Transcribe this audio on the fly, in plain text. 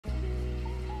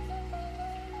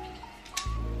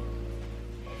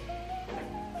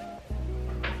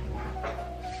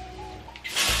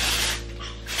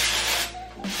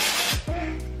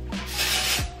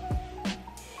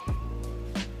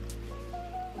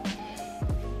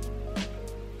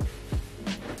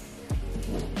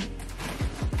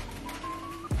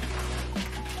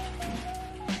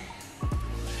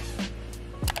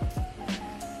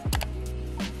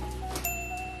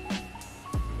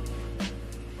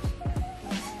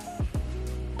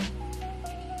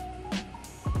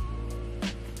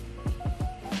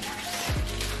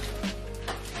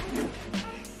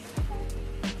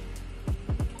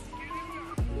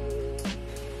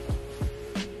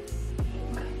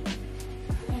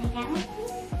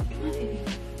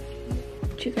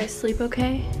Did you guys sleep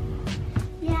okay?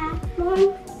 Yeah,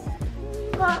 Mom.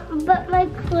 But my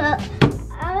clothes,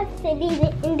 I was sitting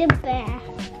in the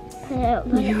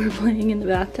bathtub. You were playing in the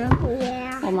bathtub?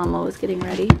 Yeah. While Mama was getting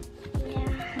ready? Yeah.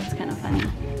 That's kind of funny.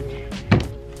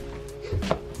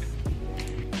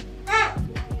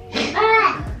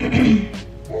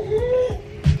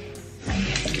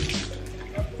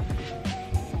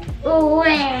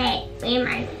 Wait,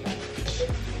 my.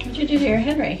 What'd you do to your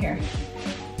head right here?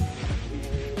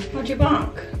 What'd you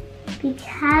bonk?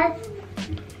 Because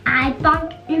I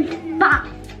bonked in the bath.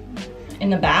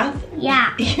 In the bath?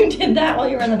 Yeah. You did that while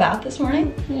you were in the bath this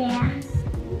morning? Yeah.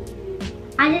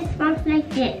 I just bonked like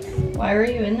this. Why were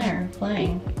you in there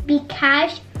playing?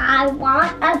 Because I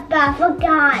want a bubble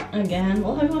gun. Again?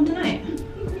 We'll have one tonight.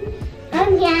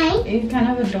 Okay. You're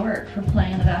kind of a dork for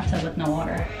playing in the bathtub with no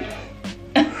water.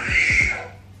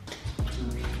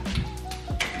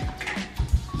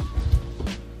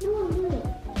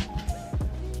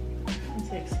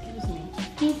 Excuse me.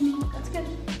 Excuse me. That's good.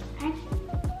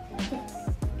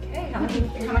 Okay, how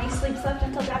many sleeps left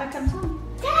until Dada comes home?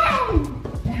 10!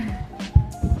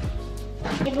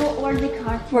 Table or the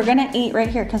car. We're gonna eat right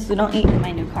here because we don't eat in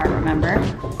my new car, remember?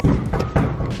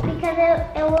 Because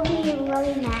it will be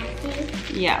really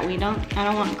nasty. Yeah, I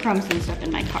don't want crumbs and stuff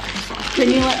in my car. So. Can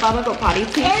you let Baba go potty,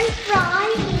 please? And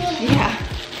fries. Yeah.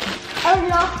 Oh,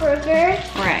 not burgers.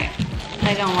 Right.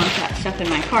 I don't want that stuff in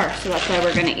my car, so that's why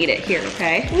we're gonna eat it here,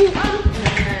 okay? I'm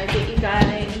gonna get you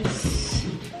guys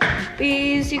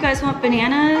these. You guys want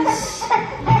bananas?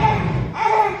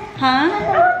 Huh?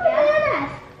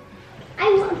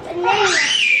 I want bananas.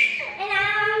 And I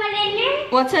want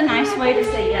bananas. What's a nice way to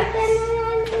say yes?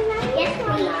 Yes,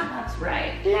 please. That's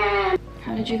right. No.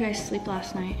 How did you guys sleep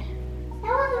last night? That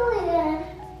was really good.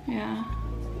 Yeah.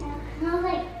 Yeah.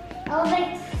 I was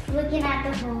like looking at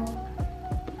the hole.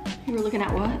 You were looking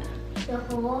at what? The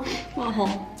hole. What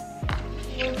hole?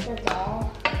 Where's the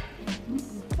doll?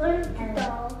 Where's the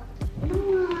doll? No,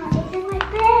 it's in my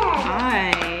bed.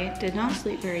 I did not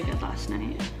sleep very good last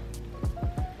night.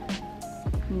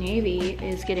 Navy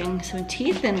is getting some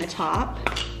teeth in the top,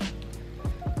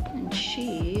 and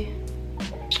she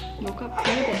woke up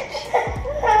quite a bit.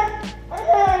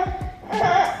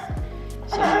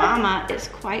 So Mama is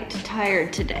quite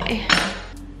tired today.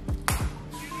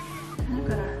 I've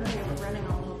got to hurry, we're running a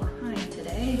little behind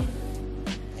today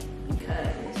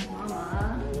because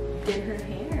Mama did her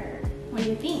hair. What do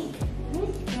you think?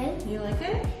 It's good. You like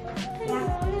it?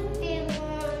 Yeah.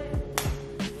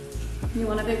 You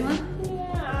want a big one?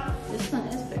 Yeah. This one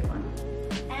is a big one.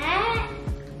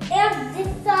 It's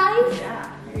this size.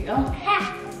 Yeah, here you go.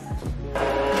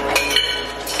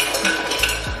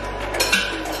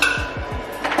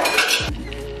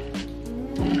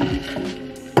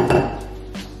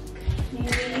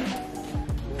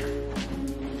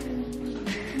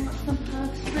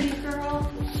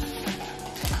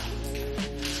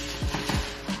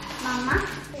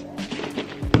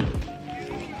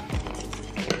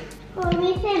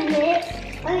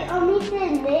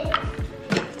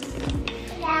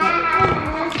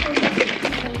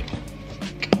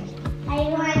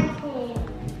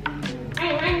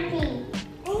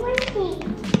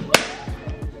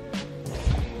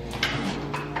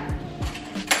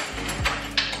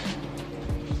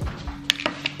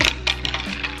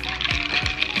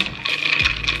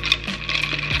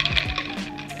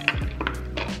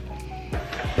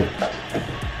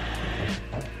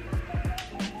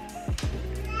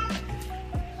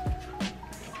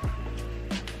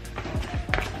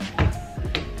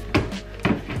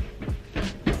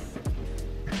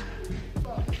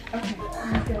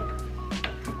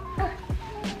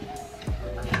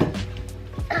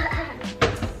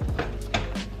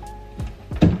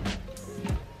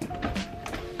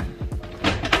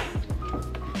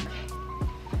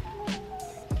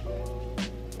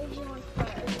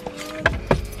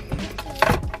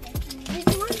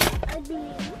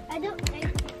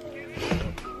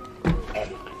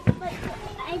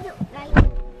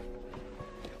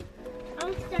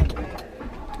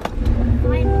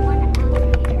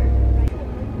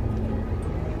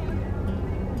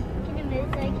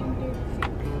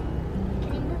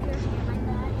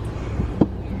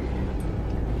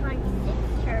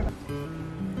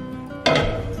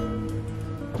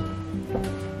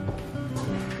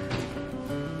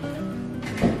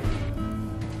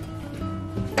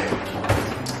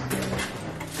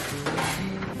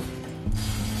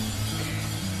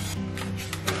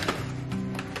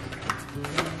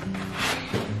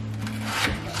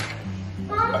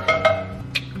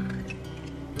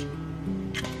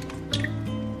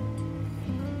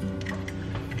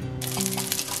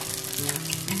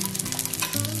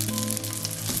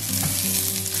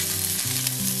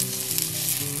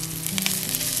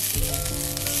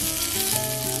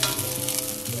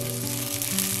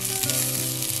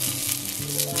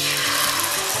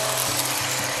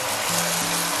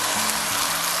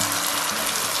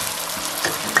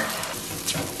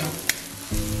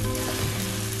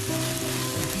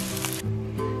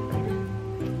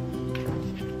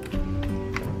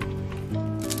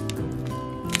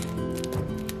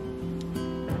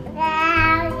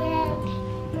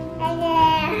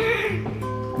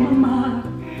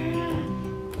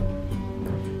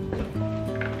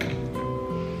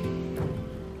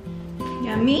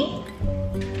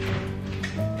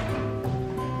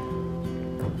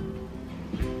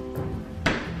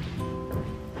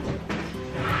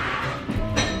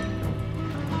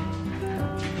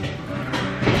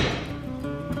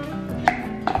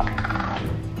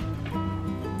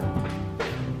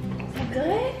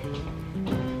 good?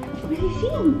 What do you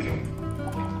think?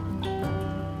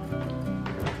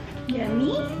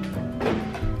 Yummy?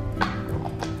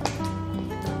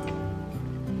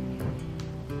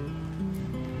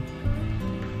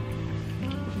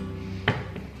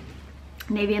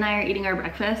 Navy and I are eating our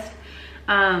breakfast.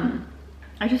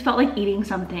 I just felt like eating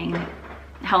something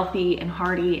healthy and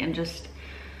hearty and just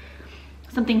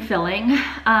something filling.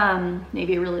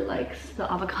 Navy really likes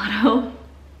the avocado.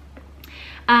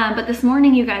 But this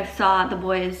morning you guys saw the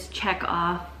boys check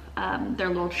off their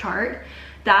little chart.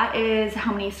 That is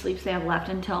how many sleeps they have left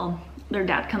until their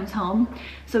dad comes home.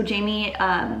 So Jamie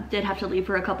did have to leave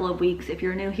for a couple of weeks. If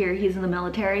you're new here, he's in the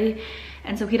military,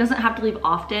 and so he doesn't have to leave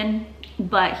often,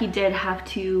 but he did have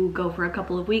to go for a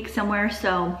couple of weeks somewhere.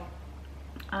 So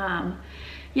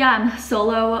yeah, I'm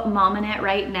solo momming it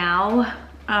right now.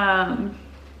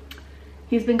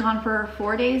 He's been gone for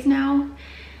 4 days now.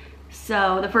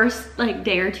 So the first like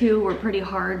day or two were pretty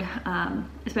hard,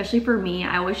 especially for me.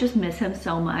 I always just miss him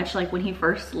so much, like when he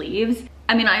first leaves.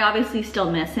 I mean, I obviously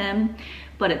still miss him,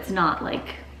 but it's not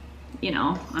like, you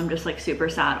know, I'm just like super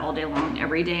sad all day long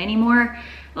every day anymore.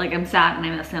 Like I'm sad and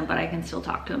I miss him, but I can still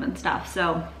talk to him and stuff.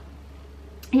 So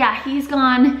yeah, he's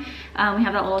gone. We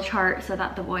have that little chart so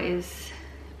that the boys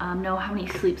know how many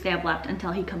sleeps they have left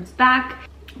until he comes back.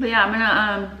 But yeah, I'm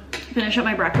gonna finish up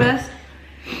my breakfast.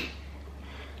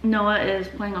 Noah is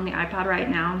playing on the iPad right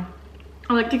now.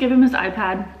 I like to give him his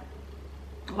iPad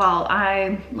while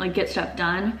I like get stuff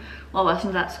done while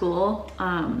Weston's at school.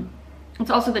 It's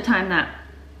also the time that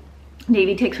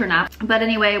Navy takes her nap. But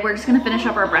anyway, we're just gonna finish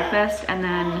up our breakfast and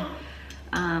then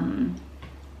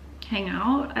hang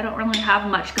out. I don't really have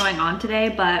much going on today,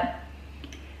 but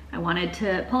I wanted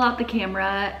to pull out the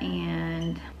camera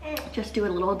and just do a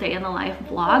little day in the life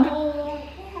vlog.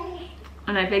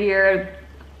 And I figured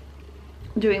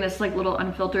doing this like little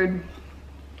unfiltered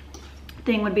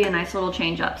thing would be a nice little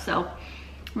change up. So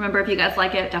remember, if you guys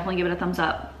like it, definitely give it a thumbs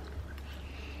up.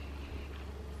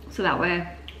 So that way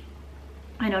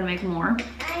I know to make more.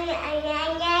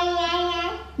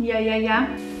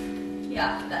 Yeah.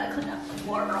 Yeah, gotta clean up the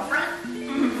floor,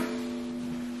 girlfriend.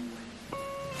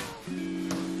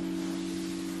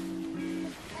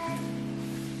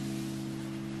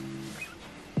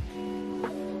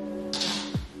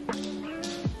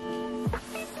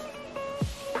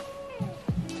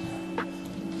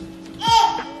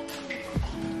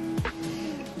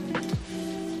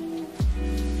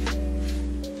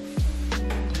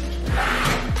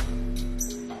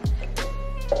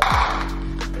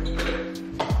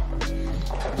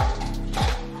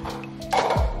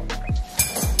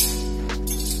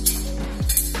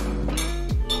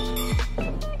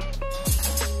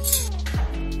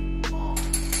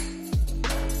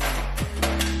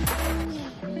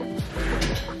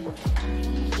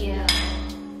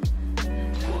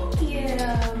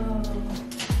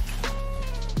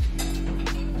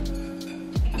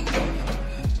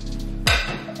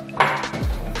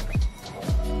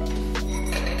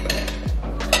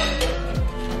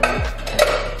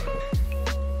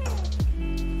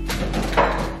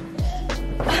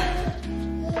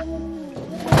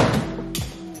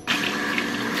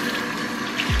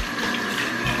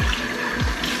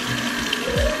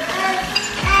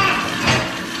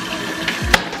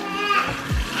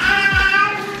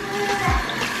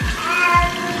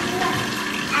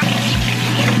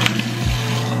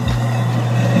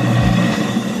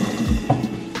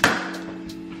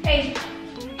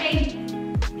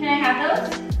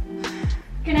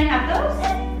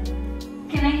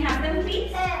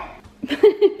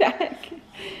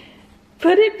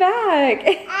 Put it back.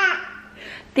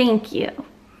 Thank you.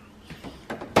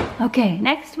 Okay,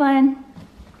 next one.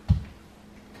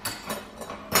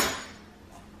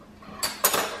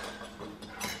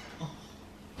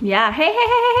 Yeah,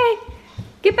 hey.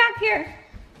 Get back here.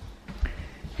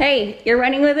 Hey, you're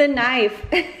running with a knife.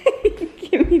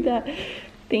 Give me that.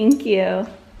 Thank you.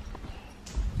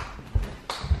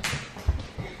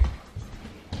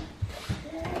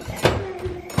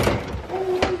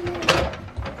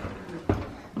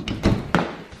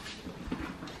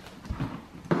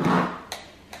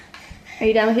 Are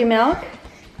you done with your milk?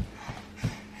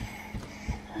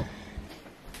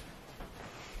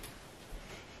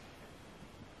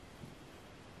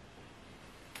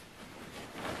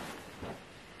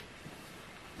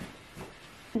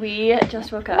 We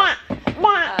just woke up.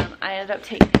 I ended up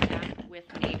taking a nap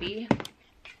with Navy.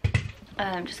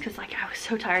 Just because like I was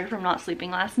so tired from not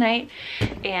sleeping last night,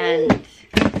 and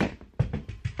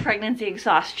pregnancy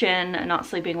exhaustion and not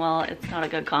sleeping well, it's not a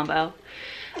good combo.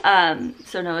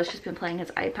 So Noah's just been playing his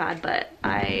iPad, but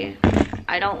I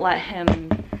don't let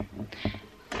him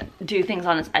do things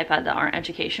on his iPad that aren't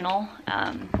educational.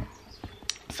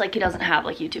 It's like he doesn't have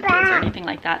like YouTube Kids or anything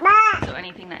like that. So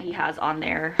anything that he has on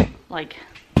there, like,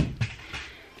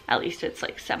 at least it's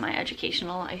like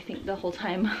semi-educational. I think the whole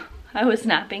time I was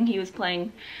napping, he was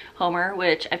playing Homer,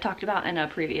 which I've talked about in a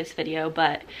previous video,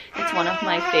 but it's one of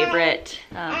my favorite,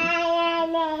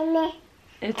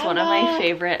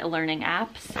 learning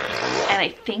apps. And I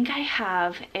think I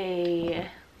have a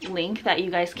link that you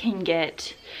guys can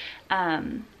get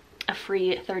a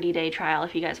free 30-day trial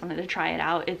if you guys wanted to try it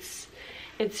out. It's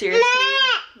seriously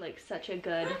like such a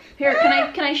good, here,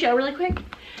 can I show really quick?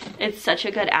 It's such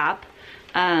a good app.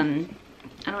 I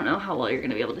don't know how well you're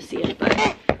gonna be able to see it,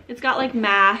 but it's got like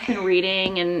math and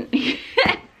reading and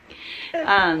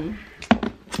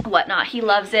whatnot. He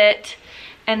loves it.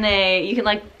 And you can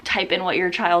like type in what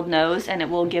your child knows and it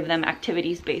will give them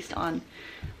activities based on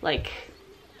like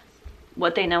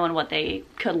what they know and what they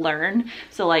could learn.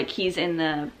 So like he's in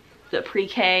the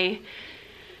pre-K,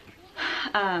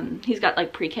 he's got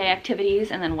like pre-K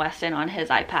activities, and then Weston on his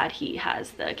iPad, he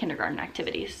has the kindergarten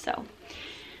activities. So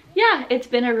yeah, it's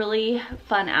been a really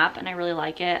fun app and I really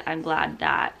like it. I'm glad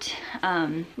that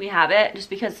we have it, just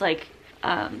because like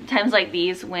times like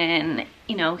these when,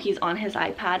 you know, he's on his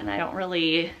iPad and I don't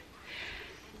really,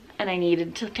 and I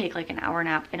needed to take like an hour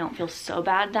nap, I don't feel so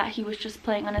bad that he was just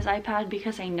playing on his iPad,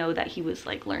 because I know that he was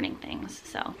like learning things.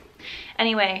 So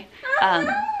anyway,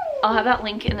 I'll have that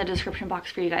link in the description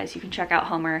box for you guys. You can check out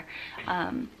Homer.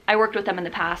 I worked with them in the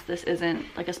past. This isn't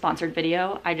like a sponsored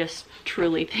video. I just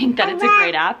truly think that it's a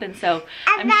great app, and so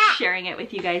I'm sharing it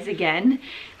with you guys again.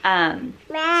 So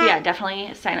yeah,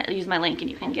 definitely sign up, use my link, and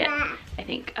you can get, I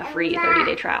think, a free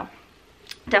 30-day trial.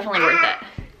 Definitely worth it.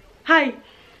 Hi.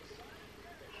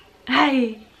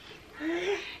 Hi.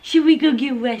 Should we go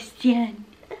get Weston?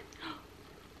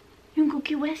 You wanna go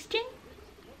get Weston?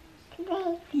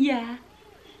 Yeah.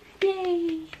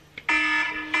 Yay.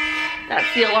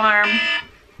 That's the alarm.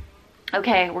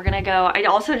 Okay, we're gonna go. I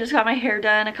also just got my hair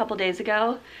done a couple days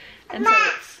ago, and so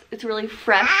it's really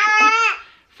fresh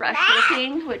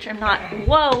looking, which I'm not,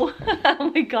 whoa,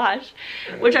 oh my gosh,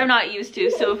 which I'm not used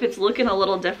to. So if it's looking a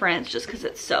little different, it's just because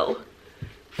it's so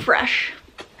fresh,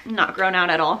 not grown out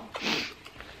at all.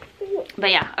 But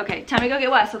yeah, okay, time to go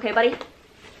get Wes, okay, buddy?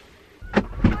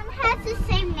 Someone has the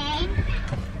same name.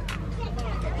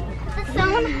 Does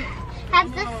someone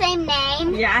have the same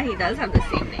name? Yeah, he does have the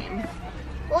same name.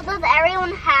 Well, does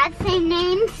everyone have the same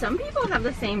name? Some people have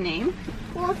the same name.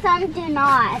 Well, some do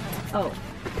not. Oh.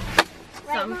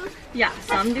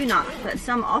 Some do not, but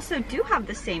some also do have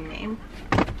the same name.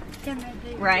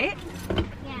 Right?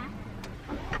 Yeah.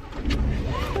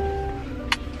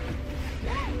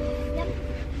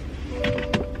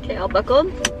 Okay, all buckled?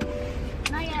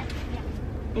 Not yet.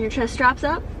 And your chest straps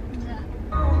up?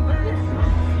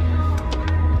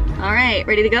 All right,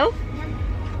 ready to go?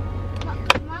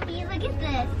 Mommy, look at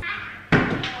this.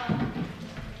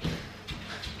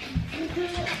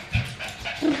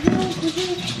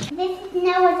 This is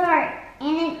Noah's Ark,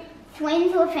 and it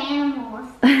swims with animals.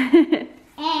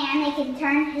 And it can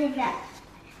turn his up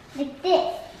like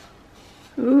this.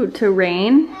 Ooh, to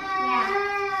rain? Yeah.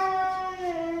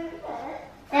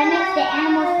 That makes the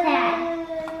animals sad.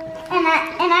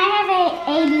 And I have a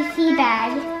ABC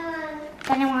bag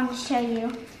that I wanted to show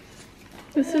you.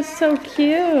 This is so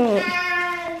cute.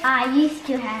 I used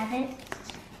to have it.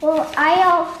 Well, I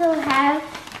also have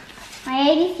my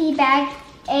ABC bag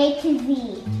A to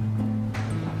Z.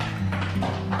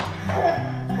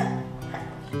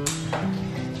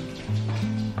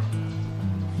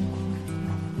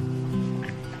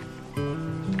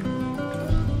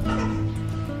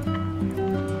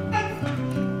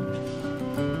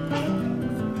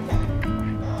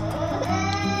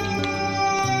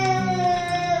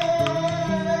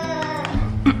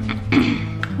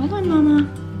 Hold on, Mama.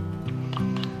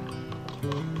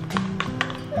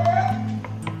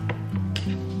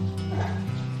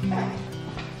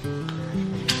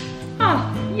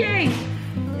 Oh, yay!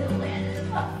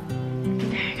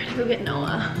 Okay, I gotta go get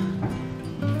Noah.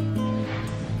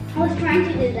 I was trying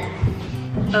to do that.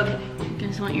 Okay, you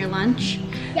guys want your lunch?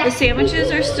 Yeah. The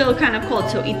sandwiches are still kind of cold,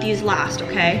 so eat these last,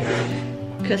 okay?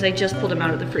 Because I just pulled them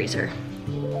out of the freezer.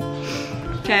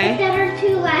 Okay? Is that our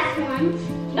two last ones?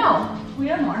 No, we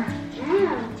have more.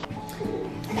 Oh.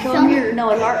 Show them your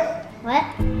Noah's Ark. What?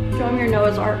 Show them your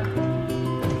Noah's Ark.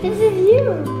 This is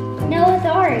you. Noah's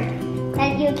Ark.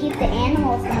 That you keep the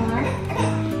animals on.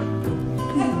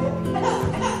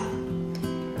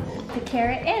 The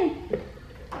carrot in.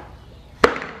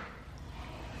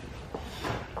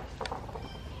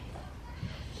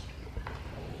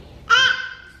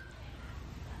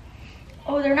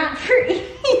 Oh, they're not for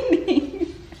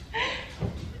eating.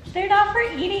 They're not for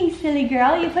eating, silly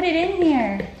girl. You put it in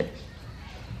here.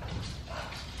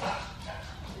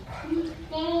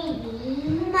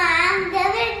 Mom,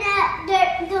 those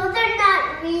are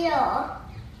not real.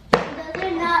 Those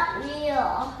are not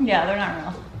real. Yeah, they're not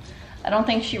real. I don't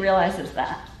think she realizes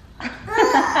that.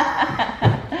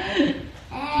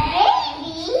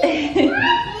 Baby. No,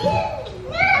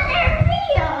 they're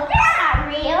real. They're not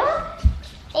real.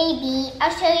 Baby,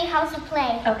 I'll show you how to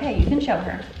play. Okay, you can show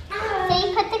her. So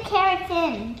you put the carrots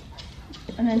in.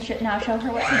 And then now show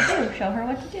her what to do. Show her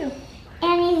what to do.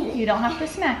 And You don't have to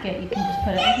smack it. You can just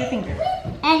put it with your finger.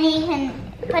 And you can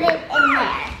put it in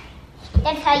there.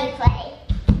 That's how you play.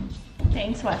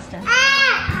 Thanks, Weston.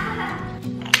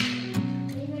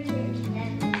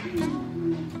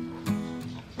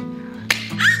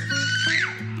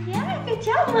 Yeah, good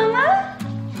job, Mama.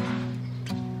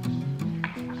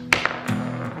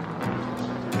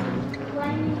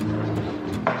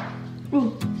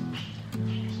 Ooh.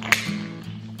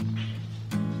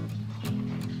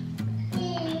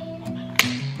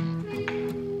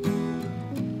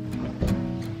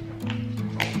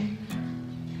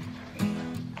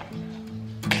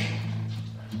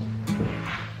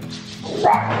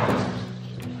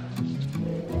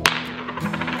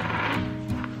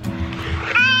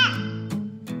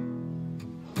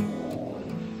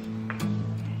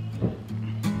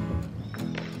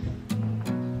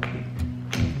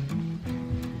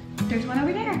 There's one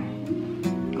over there.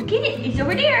 Go get it. It's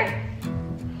over there.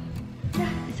 Yeah,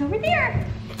 it's over there.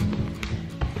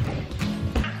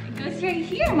 It goes right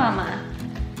here, Mama.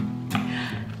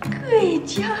 Good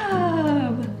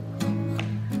job.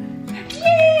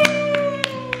 Yay!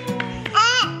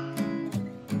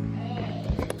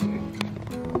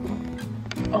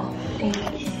 Oh,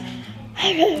 thanks.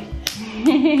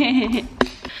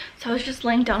 So I was just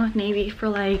laying down with Navy for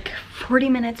like 40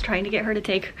 minutes trying to get her to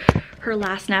take her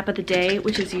last nap of the day,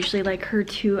 which is usually like her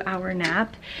 2-hour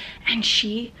nap, and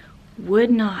she would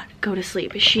not go to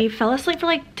sleep. She fell asleep for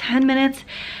like 10 minutes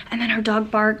and then her dog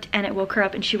barked and it woke her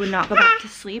up and she would not go back to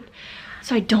sleep.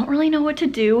 So I don't really know what to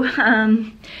do.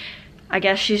 I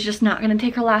guess she's just not gonna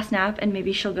take her last nap and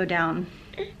maybe she'll go down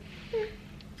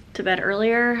to bed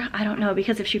earlier. I don't know,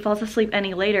 because if she falls asleep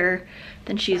any later,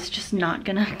 then she's just not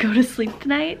gonna go to sleep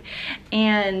tonight.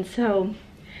 And so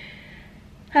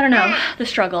I don't know, the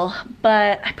struggle,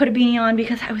 but I put a beanie on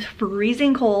because I was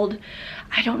freezing cold.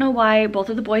 I don't know why both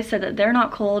of the boys said that they're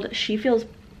not cold. She feels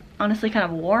honestly kind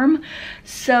of warm,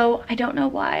 so I don't know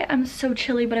why I'm so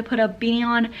chilly, but I put a beanie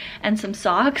on and some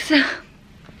socks. You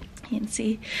can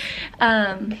see,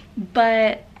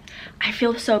 but I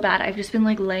feel so bad. I've just been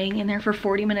like laying in there for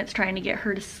 40 minutes trying to get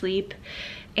her to sleep,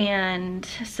 and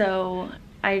so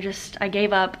I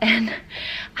gave up and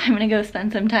I'm gonna go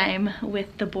spend some time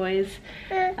with the boys.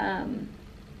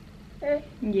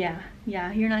 Yeah,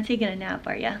 you're not taking a nap,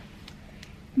 are ya?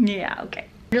 Yeah, okay.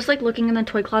 I'm just like looking in the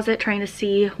toy closet trying to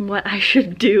see what I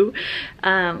should do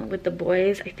with the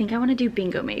boys. I think I want to do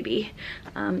bingo maybe.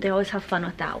 They always have fun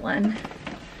with that one.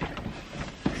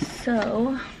 So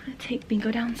I'm gonna take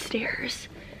Bingo downstairs.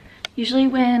 Usually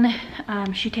when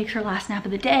she takes her last nap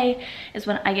of the day is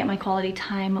when I get my quality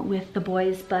time with the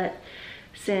boys, but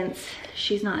since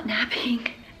she's not napping,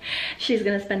 she's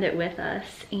gonna spend it with us.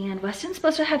 And Weston's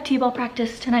supposed to have t-ball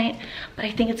practice tonight, but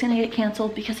I think it's gonna get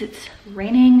canceled because it's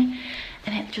raining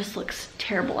and it just looks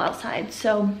terrible outside.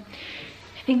 So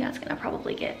I think that's gonna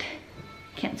probably get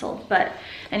canceled. But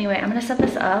anyway, I'm gonna set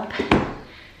this up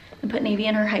and put Navy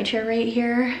in her high chair right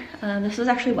here. This was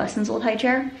actually Weston's old high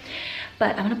chair,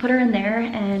 but I'm gonna put her in there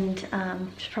and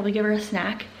just probably give her a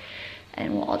snack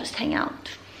and we'll all just hang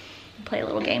out and play a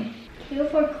little game. Two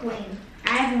for queen. I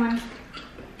have one.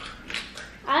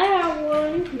 I have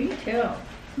one. Me too.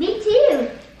 Me too.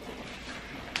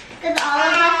 Because all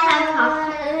of us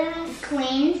have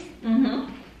queens.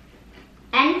 Mm-hmm.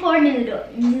 And for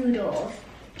noodles.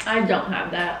 I don't have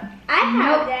that. I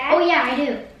have that. Oh yeah, I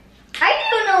do. I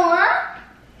do, Noah.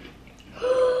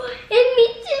 And me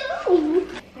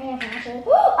too. I have apples.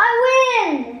 I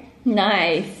win!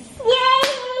 Nice. Yay!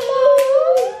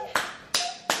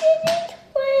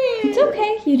 It's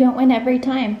okay. You don't win every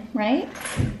time, right?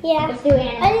 Yeah. Let's do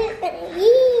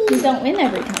it. You don't win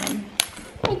every time.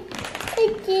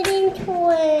 I didn't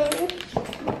win.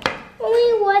 Only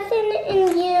Weston and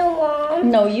you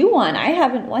won. No, you won. I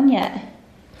haven't won yet.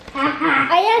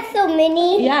 I have so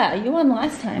many. Yeah, you won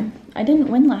last time. I didn't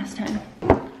win last time.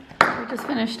 We just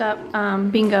finished up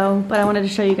bingo, but I wanted to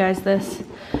show you guys this.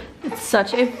 It's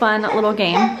such a fun little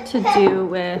game to do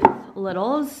with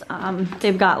littles.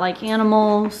 They've got like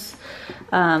animals,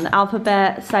 the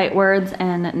alphabet, sight words,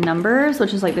 and numbers,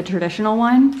 which is like the traditional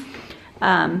one.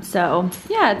 So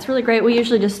yeah, it's really great. We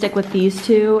usually just stick with these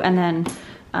two, and then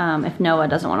if Noah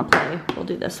doesn't want to play, we'll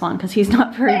do this one because he's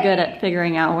not very good at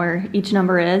figuring out where each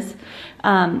number is.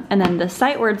 And then the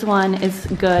sight words one is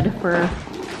good for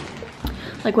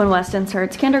like when Weston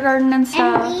starts kindergarten and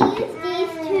stuff. And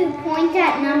these two point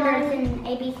at numbers and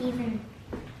ABCs and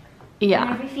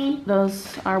everything.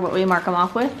 Those are what we mark them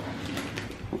off with.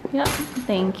 Yep,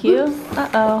 thank you.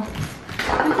 Uh-oh.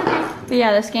 But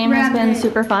yeah, this game has been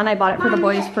super fun. I bought it for the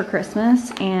boys for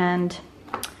Christmas, and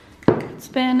it's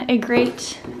been a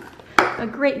great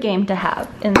game to have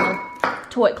in the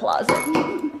toy closet.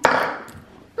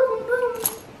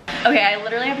 Okay, I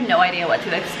literally have no idea what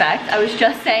to expect. I was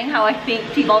just saying how I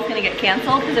think T-ball is gonna get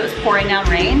canceled because it was pouring down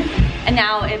rain, and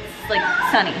now it's like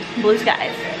sunny, blue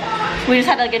skies. We just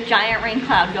had like a giant rain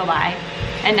cloud go by,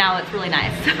 and now it's really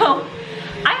nice. So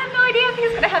I have no idea if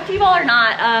he's gonna have T-ball or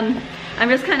not. I'm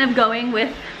just kind of going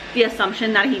with the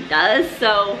assumption that he does,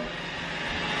 so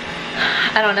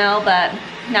I don't know, but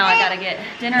now I gotta get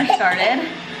dinner started.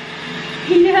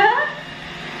 Yeah?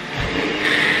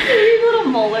 These little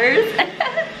molars.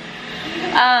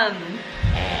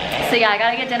 So yeah, I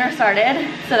gotta get dinner started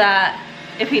so that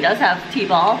if he does have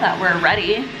T-ball, that we're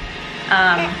ready.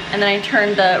 And then I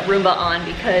turned the Roomba on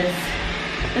because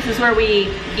this is where we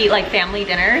eat like family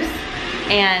dinners.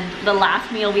 And the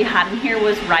last meal we had in here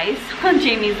was rice on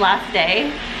Jamie's last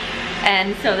day.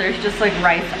 And so there's just like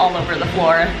rice all over the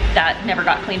floor that never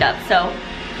got cleaned up. So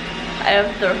I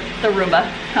have the Roomba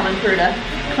coming through to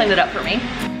clean it up for me.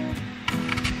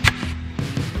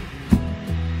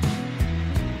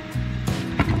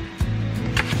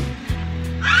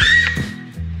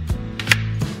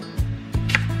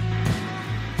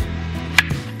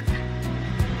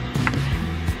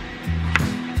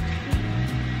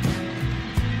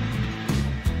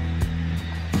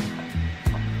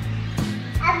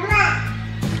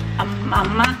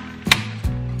 Mama.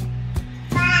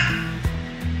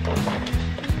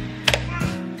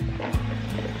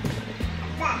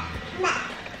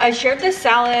 I shared this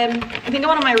salad, I think in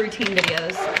one of my routine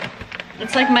videos.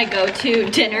 It's like my go-to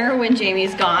dinner when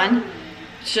Jamie's gone.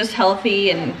 It's just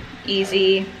healthy and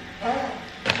easy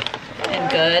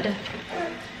and good.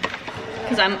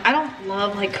 Because I don't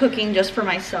love like cooking just for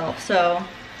myself, so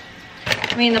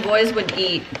I mean the boys would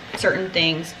eat certain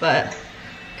things, but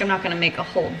I'm not gonna make a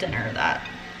whole dinner that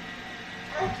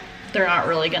they're not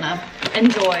really gonna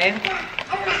enjoy.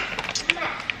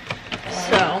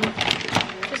 So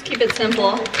just keep it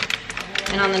simple.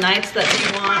 And on the nights that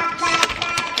you want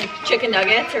like chicken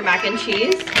nuggets or mac and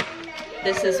cheese,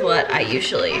 this is what I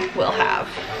usually will have.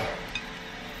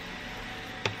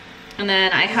 And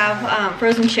then I have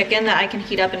frozen chicken that I can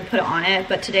heat up and put on it,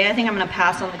 but today I think I'm gonna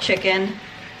pass on the chicken.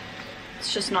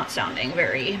 It's just not sounding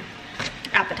very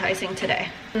appetizing today.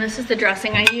 And this is the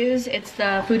dressing I use. It's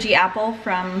the Fuji apple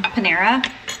from Panera.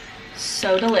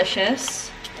 So delicious.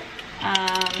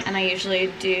 And I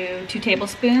usually do 2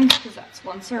 tablespoons because that's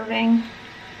 1 serving.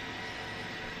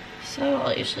 So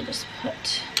I'll usually just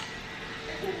put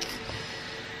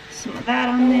some of that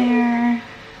on there.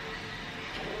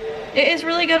 It is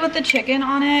really good with the chicken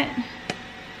on it.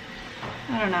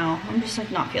 I don't know, I'm just like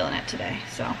not feeling it today,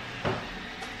 so.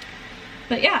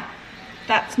 But yeah,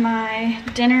 that's my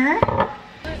dinner.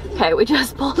 Okay, we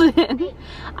just pulled in.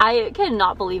 I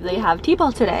cannot believe they have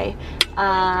T-ball today.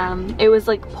 It was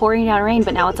like pouring down rain,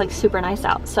 but now it's like super nice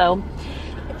out, so.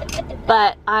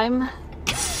 But I'm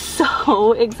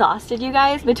so exhausted, you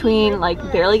guys, between like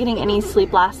barely getting any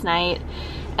sleep last night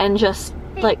and just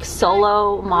like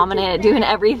solo momming it, doing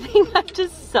everything. I'm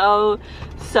just so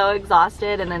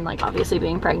exhausted, and then like obviously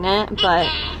being pregnant, but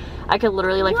I could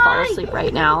literally like fall asleep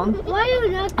right now. Why are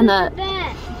you not and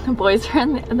the boys are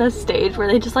in the stage where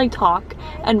they just like talk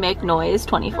and make noise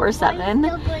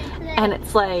 24/7, and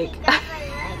it's like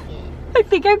I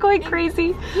think I'm going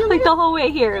crazy. Like the whole way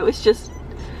here it was just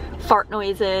fart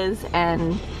noises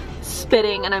and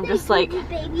spitting, and I'm just like,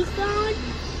 okay,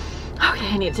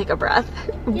 I need to take a breath.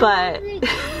 But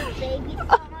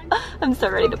I'm so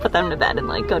ready to put them to bed and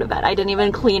like go to bed. I didn't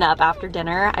even clean up after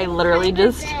dinner. I literally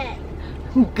just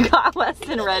got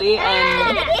Weston ready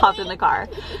and hopped in the car.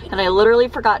 And I literally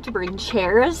forgot to bring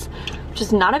chairs, which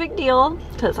is not a big deal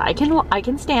because I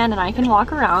can stand and I can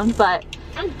walk around, but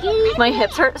my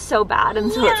hips hurt so bad,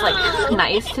 and so it's like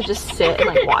nice to just sit and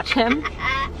like watch him.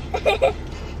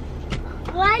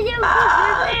 Why you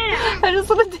I just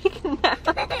want to take a nap.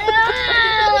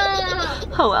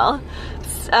 Oh well.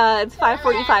 It's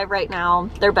 5:45 right now.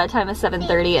 Their bedtime is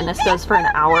 7:30, and this goes for an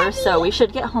hour, so we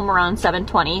should get home around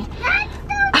 7:20.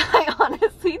 I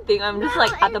honestly think I'm just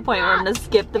like at the point where I'm gonna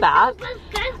skip the bath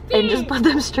and just put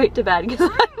them straight to bed because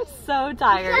I'm so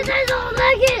tired. Because I don't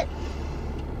like it.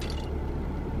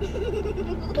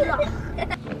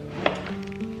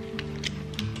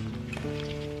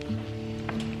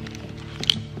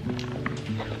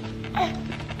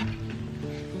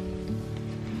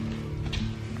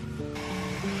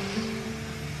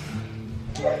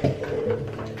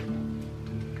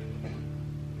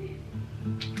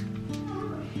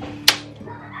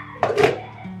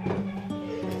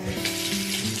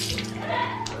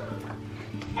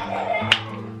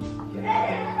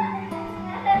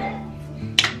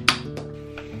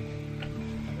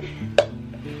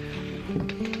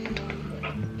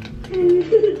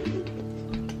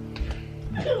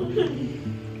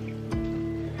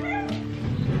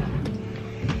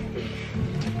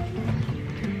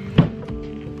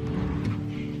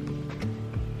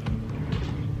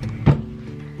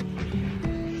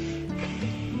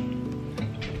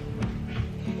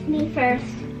 Me first.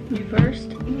 You first?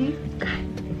 Mm-hmm. Okay.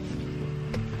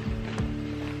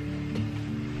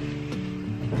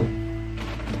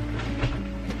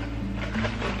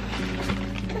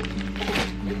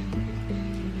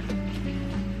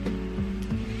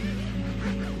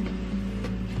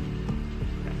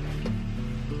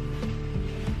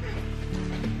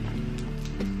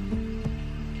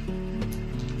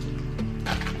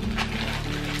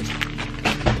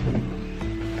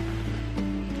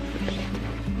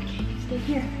 Stay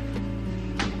here.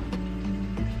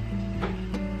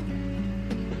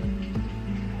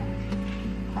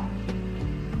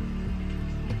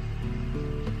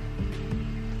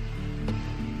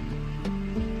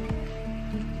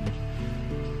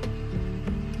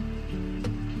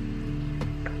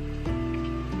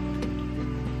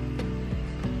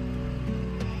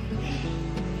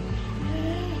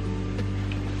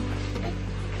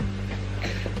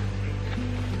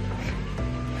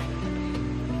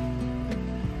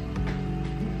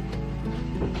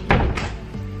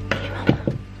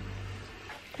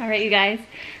 All right, you guys,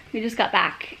 we just got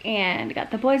back and got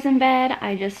the boys in bed.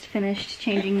 I just finished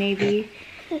changing Navy,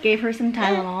 gave her some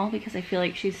Tylenol because I feel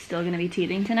like she's still gonna be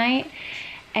teething tonight.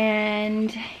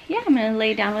 And yeah, I'm gonna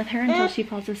lay down with her until she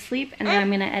falls asleep, and then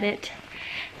I'm gonna edit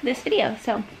this video.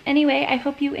 So anyway, I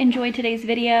hope you enjoyed today's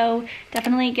video.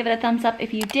 Definitely give it a thumbs up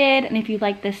if you did, and if you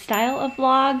like this style of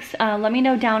vlogs, let me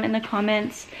know down in the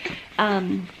comments.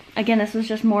 Again, this was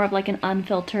just more of like an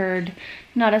unfiltered,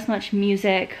 not as much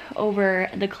music over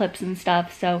the clips and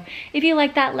stuff. So if you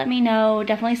like that, let me know.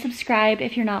 Definitely subscribe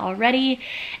if you're not already,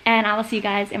 and I will see you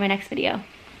guys in my next video.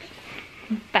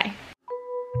 Bye.